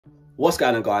What's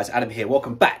going on, guys? Adam here.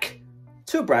 Welcome back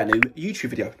to a brand new YouTube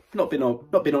video. Not been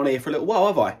on here for a little while,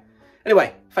 have I?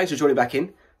 Anyway, thanks for joining back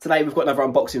in. Today we've got another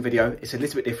unboxing video. It's a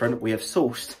little bit different. We have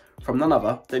sourced from none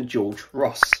other than George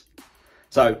Ross.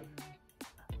 So,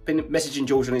 been messaging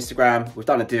George on Instagram. We've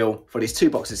done a deal for these two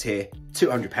boxes here,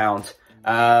 £200.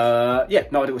 Yeah,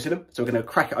 no idea what's in them. So we're going to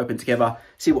crack it open together,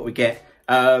 see what we get.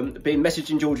 Been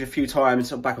messaging George a few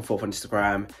times, back and forth on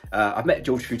Instagram. I've met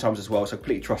George a few times as well, so I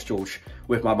completely trust George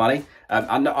with my money.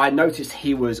 I noticed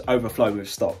he was overflowing with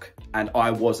stock and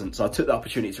I wasn't. So I took the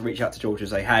opportunity to reach out to George and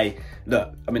say, hey,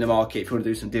 look, I'm in the market. If you want to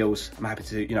do some deals, I'm happy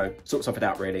to, you know, sort something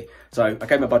out really. So I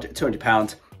gave him a budget of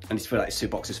 £200 and he's filled out his two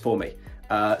boxes for me.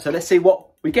 So let's see what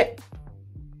we get.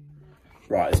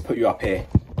 Right, let's put you up here.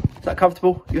 Is that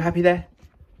comfortable? You happy there?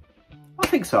 I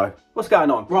think so. What's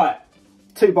going on? Right,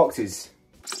 two boxes.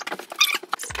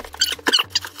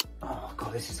 Oh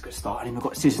God, this is a good start. I haven't even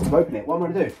got scissors to open it. What am I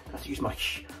gonna do? I have to use my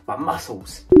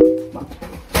muscles.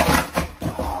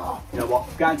 Oh, you know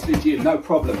what? Going to the gym, no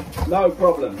problem. No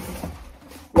problem.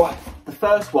 Right, the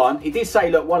first one, he did say,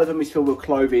 look, one of them is filled with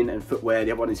clothing and footwear.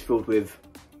 The other one is filled with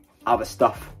other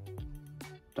stuff.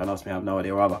 Don't ask me, I have no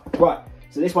idea either. Right,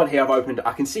 so this one here I've opened.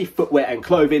 I can see footwear and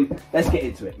clothing. Let's get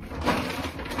into it.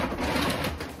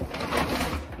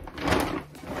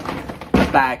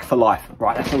 Bag for life.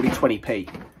 Right, that's already 20p.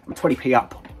 I'm 20p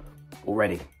up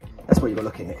already. That's what you've got to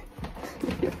look at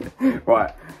it.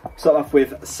 Right, start off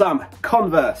with some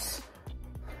Converse.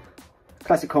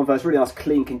 Classic Converse, really nice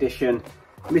clean condition.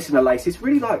 Missing the lace. It's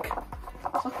really like,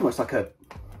 it's like almost like a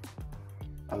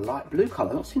light blue colour.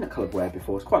 I've not seen that colour wear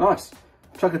before. It's quite nice.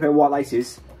 Chuck a pair of white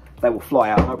laces, they will fly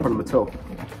out, no problem at all.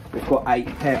 We've got a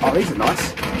pair, oh these are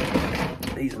nice.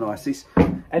 These are nice. These,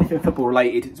 anything football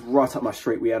related, it's right up my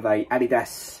street. We have a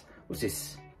Adidas, what's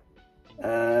this?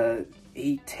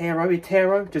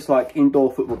 Etero, just like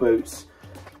indoor football boots.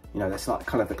 You know, that's like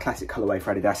kind of the classic colourway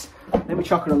for Adidas. Let me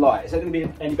chuck on a light. Is that going to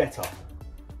be any better?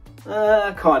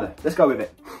 Kind of. Let's go with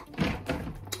it.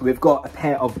 We've got a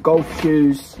pair of golf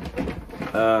shoes.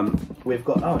 We've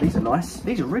got, oh, these are nice.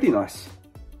 These are really nice.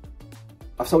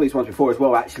 I've sold these ones before as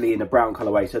well, actually, in a brown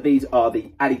colourway. So these are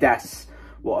the Adidas,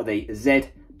 what are the Z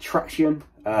Traction.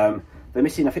 They're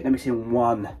missing, I think they're missing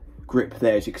one grip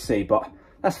there, as you can see, but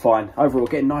that's fine. Overall,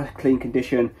 getting nice, clean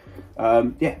condition.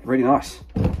 Yeah, really nice.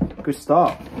 Good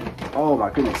start. Oh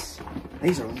my goodness.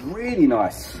 These are really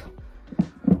nice.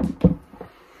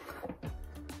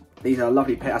 These are a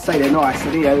lovely pair. I say they're nice,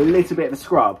 they need a little bit of a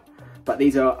scrub, but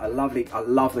these are a lovely, I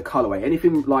love the colourway.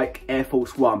 Anything like Air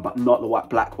Force One, but not the white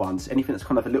black ones. Anything that's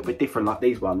kind of a little bit different like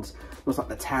these ones, looks like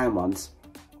the tan ones,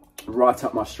 right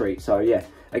up my street. So yeah,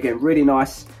 again, really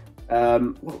nice.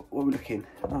 What are we looking?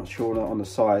 I'm not sure on the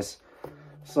size.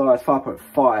 Size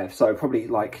 5.5, so probably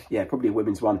like, yeah, probably a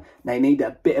women's one. They need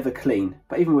a bit of a clean,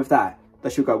 but even with that, they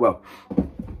should go well.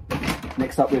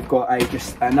 Next up, we've got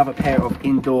just another pair of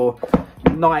indoor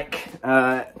Nike,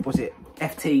 was it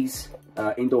FTs,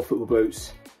 indoor football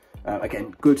boots.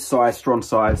 Again, good size, strong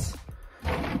size.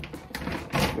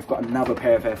 We've got another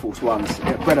pair of Air Force Ones.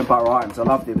 Bread and butter items. I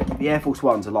love them. The Air Force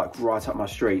Ones are like right up my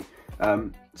street.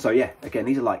 So yeah, again,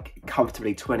 these are like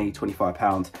comfortably £20,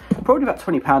 £25. Probably about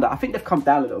 £20. I think they've come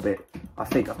down a little bit. I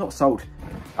think I've not sold.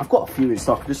 I've got a few in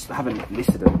stock. I just haven't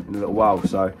listed them in a little while.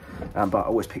 So, but I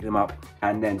always pick them up.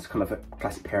 And then it's kind of a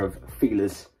classic pair of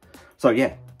feelers. So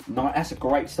yeah, that's a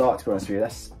great start, to be honest with you.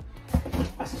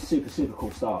 That's a super, super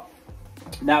cool start.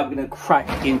 Now we're going to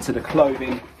crack into the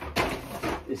clothing.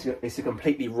 It's a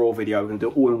completely raw video. We're going to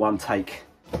do it all in one take.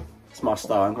 It's my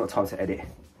style. I haven't got time to edit.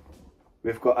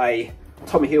 We've got a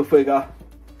Tommy Hilfiger,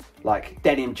 like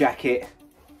denim jacket.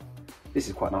 This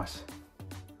is quite nice.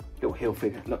 Little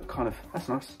Hilfiger, look, kind of, that's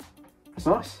nice. That's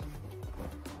nice.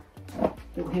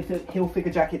 Little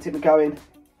Hilfiger jacket to be going.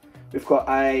 We've got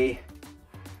a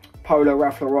Polo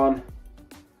Ralph Lauren,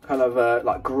 kind of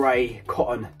like grey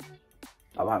cotton.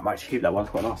 I might keep that one,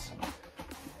 it's quite nice.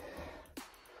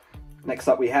 Next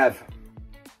up we have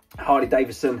Harley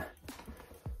Davidson.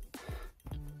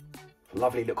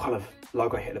 Lovely little kind of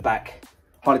logo here at the back.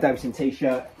 Harley Davidson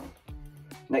t-shirt.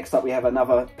 Next up we have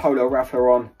another Polo Ralph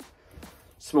Lauren.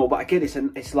 Small, but again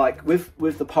it's like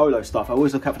with the polo stuff, I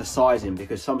always look out for the sizing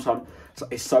because sometimes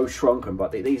it's so shrunken,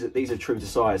 but these are true to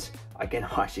size. Again,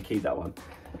 I actually keep that one.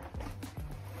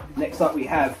 Next up we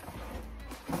have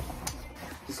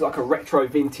just like a retro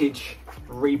vintage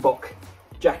Reebok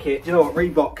jacket. Do you know what,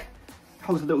 Reebok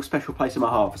holds a little special place in my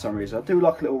heart for some reason. I do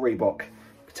like a little Reebok.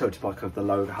 Tell just like of the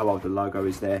logo, how old the logo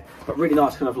is there, but really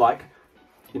nice kind of like,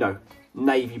 you know,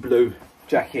 navy blue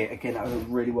jacket. Again, that was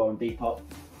really well on Depop.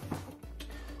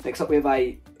 Next up we have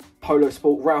a Polo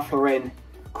Sport Ralph Lauren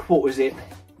quarter zip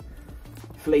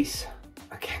fleece.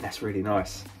 Again, that's really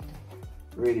nice.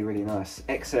 Really, really nice.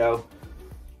 XL.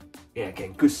 Yeah,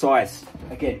 again, good size.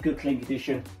 Again, good clean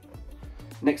condition.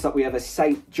 Next up, we have a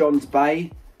St. John's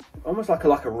Bay. Almost like a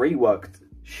reworked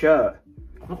shirt.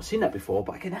 I've not seen that before,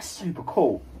 but again, that's super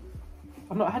cool.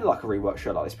 I've not had like a reworked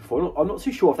shirt like this before. I'm not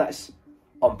too sure if that's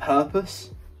on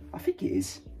purpose. I think it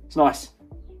is. It's nice.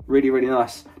 Really, really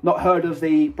nice. Not heard of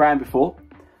the brand before,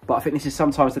 but I think this is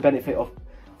sometimes the benefit of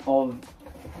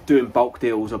doing bulk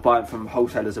deals or buying from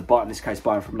wholesalers, or in this case,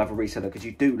 buying from another reseller, because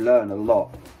you do learn a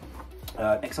lot.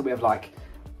 Next up, we have like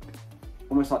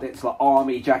almost like it's like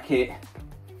army jacket.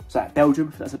 Is that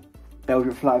Belgium? That's a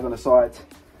Belgian flag on the side.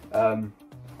 I'm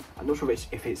not sure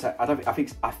if it's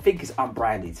I think it's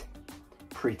unbranded.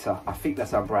 Preta. I think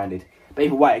that's unbranded. But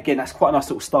either way, again, that's quite a nice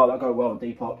little style that'll go well on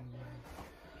Depop.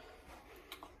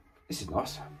 This is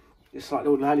nice. It's like a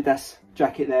little Adidas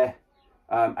jacket there.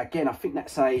 Again, I think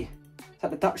that's is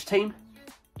that the Dutch team?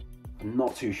 I'm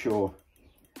not too sure.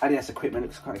 Adidas equipment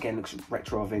looks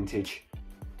retro or vintage.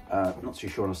 Not too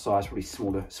sure on the size, probably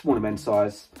smaller men's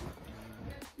size.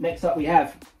 Next up, we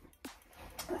have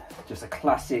just a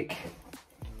classic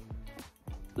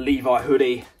Levi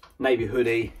hoodie, navy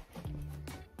hoodie.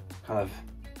 Kind of,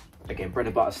 again, bread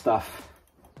and butter stuff.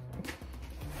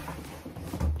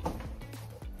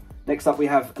 Next up, we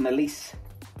have an Elise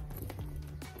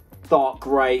dark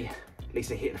grey, at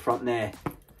least a hit at the front there,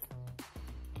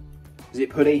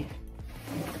 zip hoodie.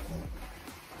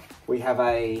 We have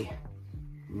a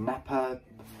Napa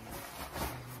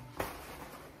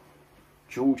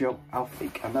Georgia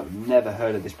Alfik. I've never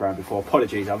heard of this brand before.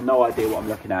 Apologies, I have no idea what I'm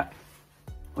looking at.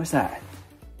 What's that?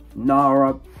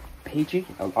 Nara PG?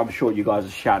 I'm sure you guys are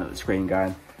shouting at the screen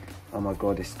going, oh my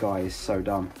god, this guy is so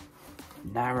dumb.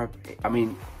 Nara, I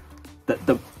mean,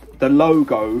 the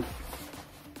logo,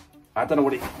 I don't know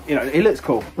what it looks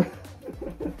cool.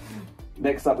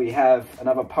 Next up, we have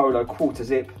another Polo quarter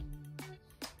zip.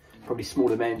 Probably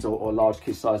smaller men's or large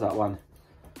kid size, that one.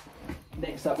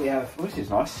 Next up, we have, oh, this is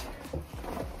nice.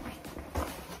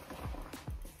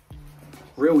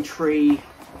 Real Tree,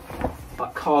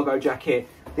 like cargo jacket.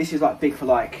 This is like big for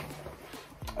like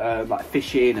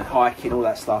fishing and hiking, all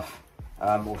that stuff,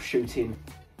 or shooting.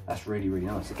 That's really, really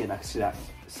nice. Again, I can see that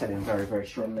selling very, very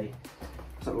strongly.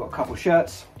 So we've got a couple of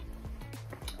shirts.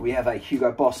 We have a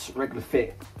Hugo Boss regular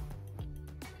fit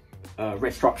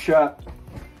red striped shirt.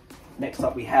 Next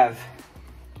up, we have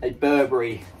a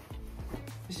Burberry.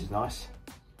 This is nice.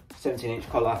 17-inch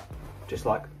collar, just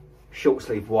like short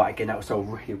sleeve white. Again, that will sell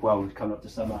really well coming up to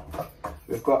summer.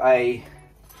 We've got a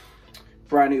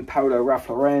brand new Polo Ralph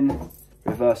Lauren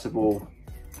reversible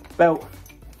belt,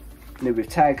 new with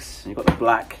tags. You've got the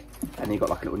black, and you've got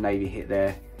like a little navy hit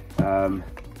there. Again,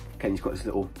 you've got this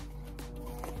little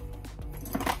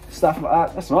stuff like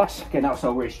that. That's nice. Again, that will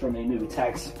sell really strongly, new with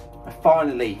tags. And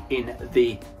finally, in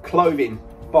the clothing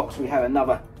box, we have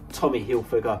another Tommy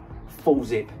Hilfiger full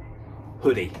zip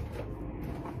hoodie.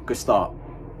 Good start.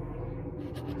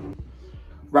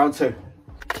 Round two.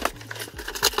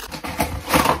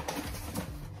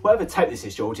 Whatever tape this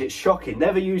is, George, it's shocking.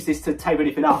 Never use this to tape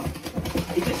anything up.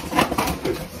 It just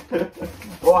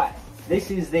right,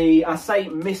 this is the, I say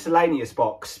miscellaneous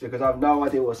box because I have no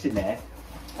idea what's in there.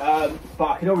 But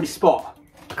I can already spot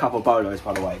a couple of bolos,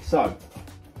 by the way. So,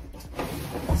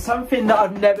 something that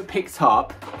I've never picked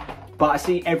up, but I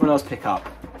see everyone else pick up.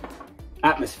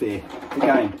 Atmosphere, the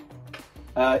game.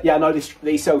 Yeah, I know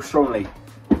these sell strongly.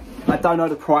 I don't know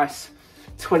the price,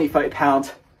 £20,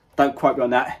 £30. Don't quote me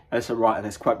on that. That's all right,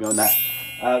 let's quote me on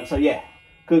that. So yeah,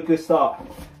 good start.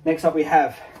 Next up, we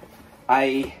have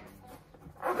a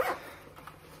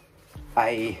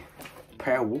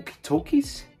pair of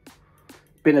walkie-talkies.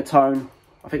 Binatone.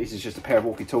 I think this is just a pair of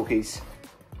walkie-talkies.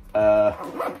 Nice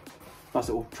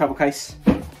little travel case.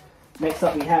 Next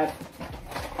up, we have,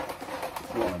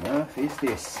 what on earth is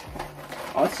this?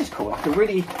 Oh, this is cool. Like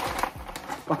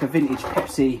a vintage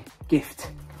Pepsi gift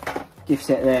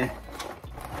set there.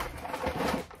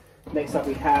 Next up,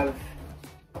 we have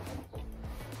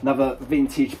another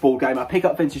vintage ball game. I pick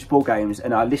up vintage ball games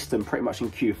and I list them pretty much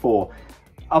in Q4.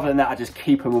 Other than that, I just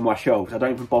keep them on my shelves. I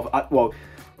don't even bother, well,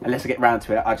 unless I get round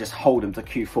to it, I just hold them to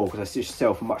Q4 because I just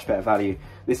sell for much better value.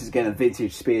 This is again a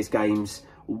vintage Spears Games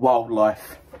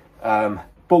wildlife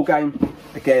ball game.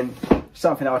 Again,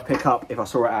 something I would pick up if I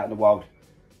saw it out in the wild.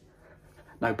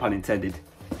 No pun intended.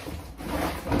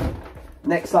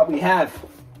 Next up, we have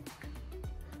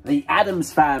the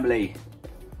Addams Family.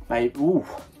 Mate, ooh,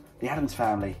 the Addams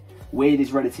Family. Weird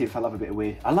is relative. I love a bit of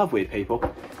weird. I love weird people.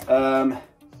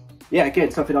 Yeah,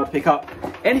 again, something I'd pick up.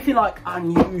 Anything like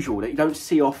unusual that you don't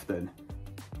see often,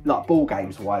 like ball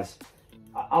games wise,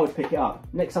 I would pick it up.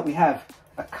 Next up, we have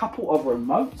a couple of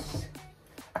remotes,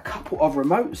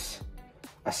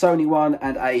 a Sony one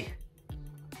and a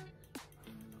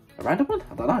random one.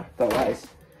 I don't know what that is.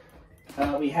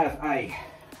 We have a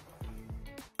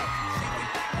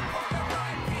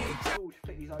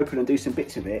pick these open and do some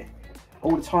bits of it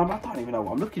all the time. I don't even know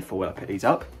what I'm looking for when I pick these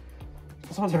up.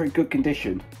 This one's in good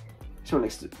condition.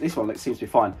 This one seems to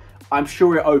be fine. I'm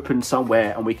sure it opened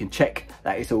somewhere and we can check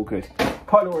that it's all good.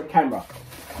 Polaroid camera.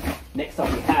 Next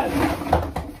up we have,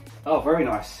 oh very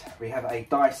nice, we have a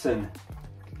Dyson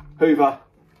Hoover.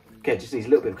 Again, just needs a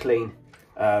little bit of clean.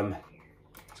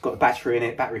 It's got the battery in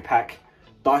it, battery pack.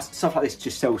 Dyson, stuff like this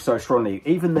just sells so strongly.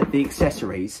 Even the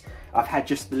accessories, I've had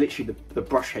just literally the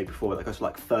brush head before that goes for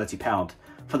like £30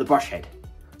 for the brush head.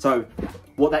 So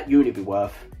what that unit be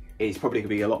worth is probably gonna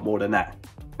be a lot more than that,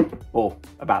 or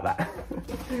about that.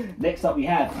 Next up we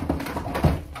have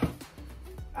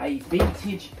a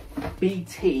vintage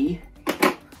BT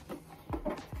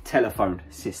telephone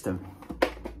system.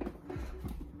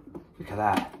 Look at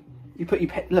that. You put your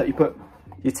 10p,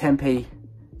 20p,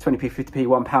 50p,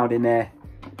 £1 in there.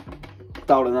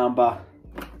 Dial the number.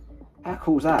 How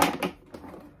cool is that?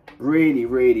 Really,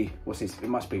 really, what's this? It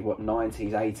must be what,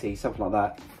 90s, 80s, something like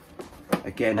that.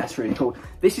 Again, that's really cool.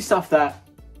 This is stuff that,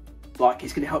 like,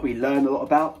 it's going to help me learn a lot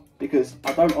about, because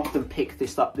I don't often pick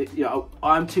this up. You know,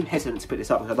 I'm too hesitant to pick this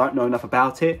up because I don't know enough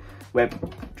about it, where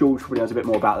George probably knows a bit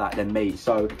more about that than me.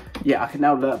 So yeah, I can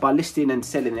now learn, by listing and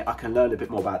selling it, I can learn a bit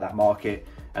more about that market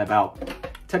and about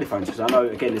telephones, because I know,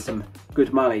 again, there's some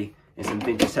good money in some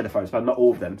vintage telephones, but not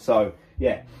all of them. So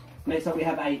yeah. Next up we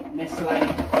have a Nestle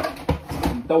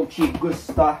Dolce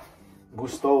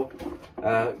Gusto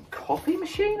coffee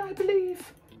machine, I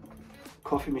believe.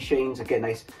 Coffee machines, again,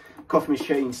 coffee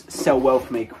machines sell well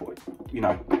for me. You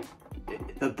know,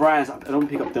 the brands, I don't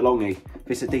pick up DeLonghi.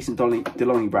 If it's a decent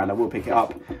DeLonghi brand, I will pick it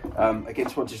up. Again,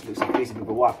 this one just looks like a decent bit of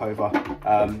a wipe over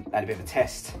and a bit of a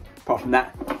test. Apart from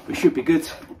that, we should be good.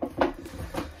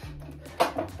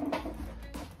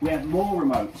 We have more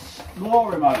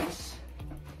remotes.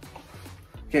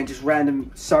 Again, just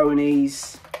random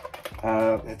Sonys,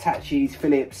 Hitachis,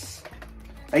 Philips.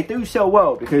 They do sell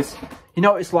well, because you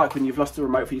know what it's like when you've lost a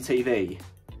remote for your TV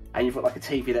and you've got like a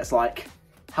TV that's like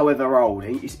however old,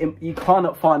 and you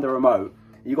cannot find the remote.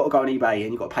 You've got to go on eBay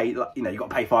and you've got to pay, you know, you've got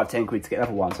to pay £5–10 to get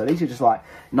another one. So these are just like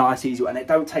nice, easy, and they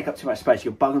don't take up too much space.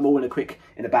 You can bung them all in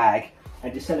a bag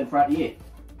and just sell them throughout the year.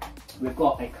 We've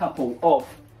got a couple of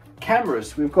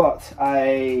cameras. We've got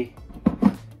a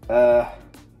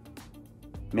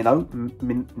Minolta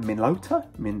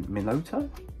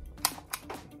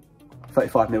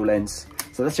 35mm lens.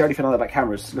 So that's the only thing I know about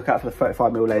cameras. Look out for the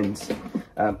 35mm lens,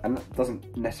 and that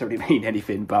doesn't necessarily mean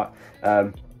anything, but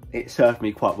it served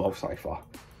me quite well so far.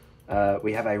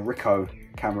 We have a Ricoh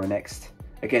camera next.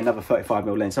 Again, another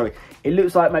 35mm lens. So it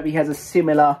looks like maybe he has a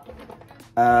similar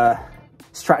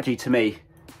strategy to me.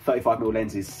 35mm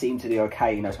lenses seem to be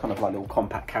okay, you know, it's kind of like little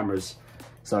compact cameras.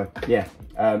 So yeah,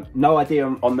 no idea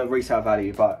on the resale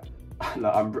value, but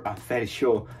look, I'm fairly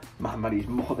sure my money is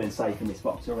more than safe in this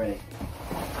box already.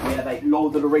 We have a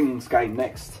Lord of the Rings game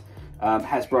next.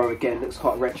 Hasbro, again, looks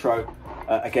quite retro.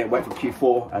 Again, wait for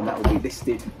Q4 and that will be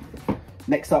listed.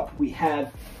 Next up, we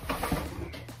have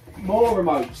more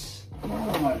remotes.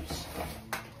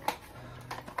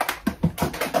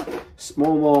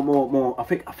 More. I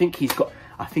think he's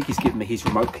given me his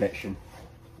remote collection.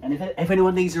 And if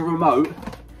anyone needs a remote,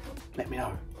 let me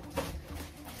know.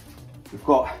 We've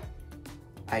got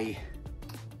a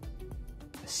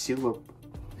silver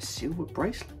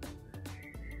bracelet.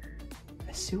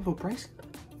 A silver bracelet.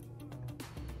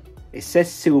 It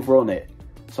says silver on it,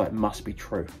 so it must be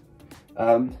true.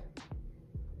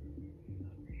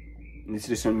 Need to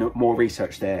do some more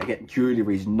research there. Again,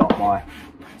 jewellery is not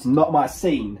my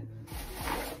scene,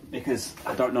 because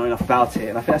I don't know enough about it,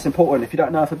 and I think that's important. If you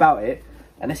don't know enough about it,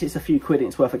 unless it's a few quid and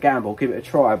it's worth a gamble, give it a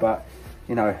try. But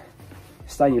you know,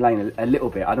 stay in your lane a little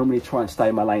bit. I normally try and stay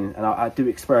in my lane, and I do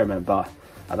experiment, but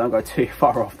I don't go too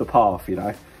far off the path, you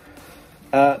know.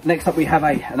 Next up we have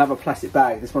another plastic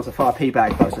bag. This one's a 5p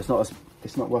bag though, so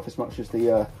it's not worth as much as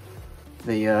the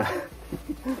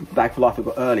bag for life we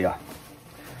got earlier.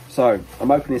 So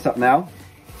I'm opening this up now.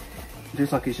 It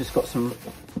looks like it's just got some.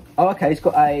 Oh, okay, it's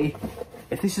got a.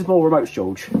 If this is more remotes,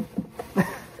 George,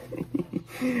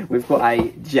 we've got a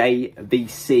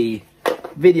JVC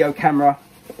video camera.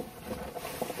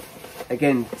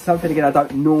 Again, something I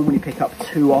don't normally pick up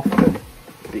too often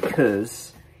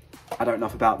because I don't know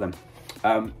enough about them.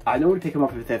 I normally pick them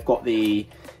up if they've got the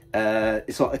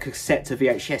it's like a cassette to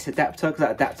VHS adapter, because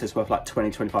that adapter's worth like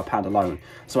 £20–25 alone.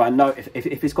 So I know if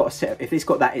it's got a set, if it's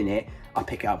got that in it, I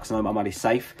pick it up because I know my money's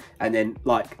safe, and then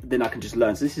I can just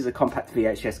learn. So this is a compact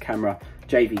VHS camera,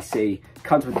 JVC,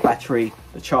 comes with the battery,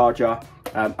 the charger.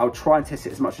 I'll try and test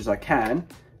it as much as I can.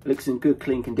 It looks in good,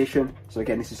 clean condition. So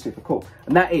again, this is super cool.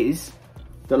 And that is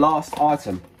the last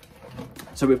item.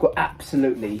 So we've got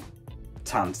absolutely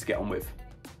tons to get on with.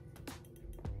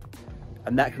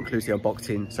 And that concludes the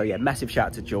unboxing. So yeah, massive shout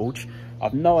out to George.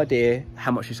 I've no idea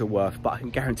how much this is worth, but I can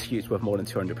guarantee you it's worth more than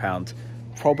 £200.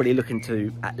 Probably looking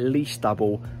to at least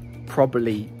double,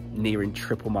 probably nearing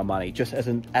triple my money. Just as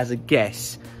a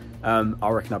guess, I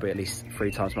reckon I'll be at least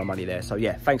 3 times my money there. So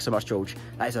yeah, thanks so much, George.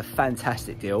 That is a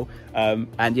fantastic deal.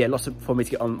 And yeah, lots for me to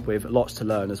get on with, lots to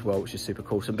learn as well, which is super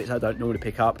cool. Some bits I don't normally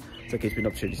pick up, so it gives me an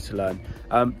opportunity to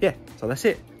learn. Yeah, so that's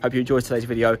it. Hope you enjoyed today's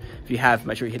video. If you have,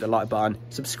 make sure you hit the like button,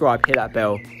 subscribe, hit that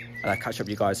bell, and I'll catch up with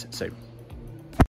you guys soon.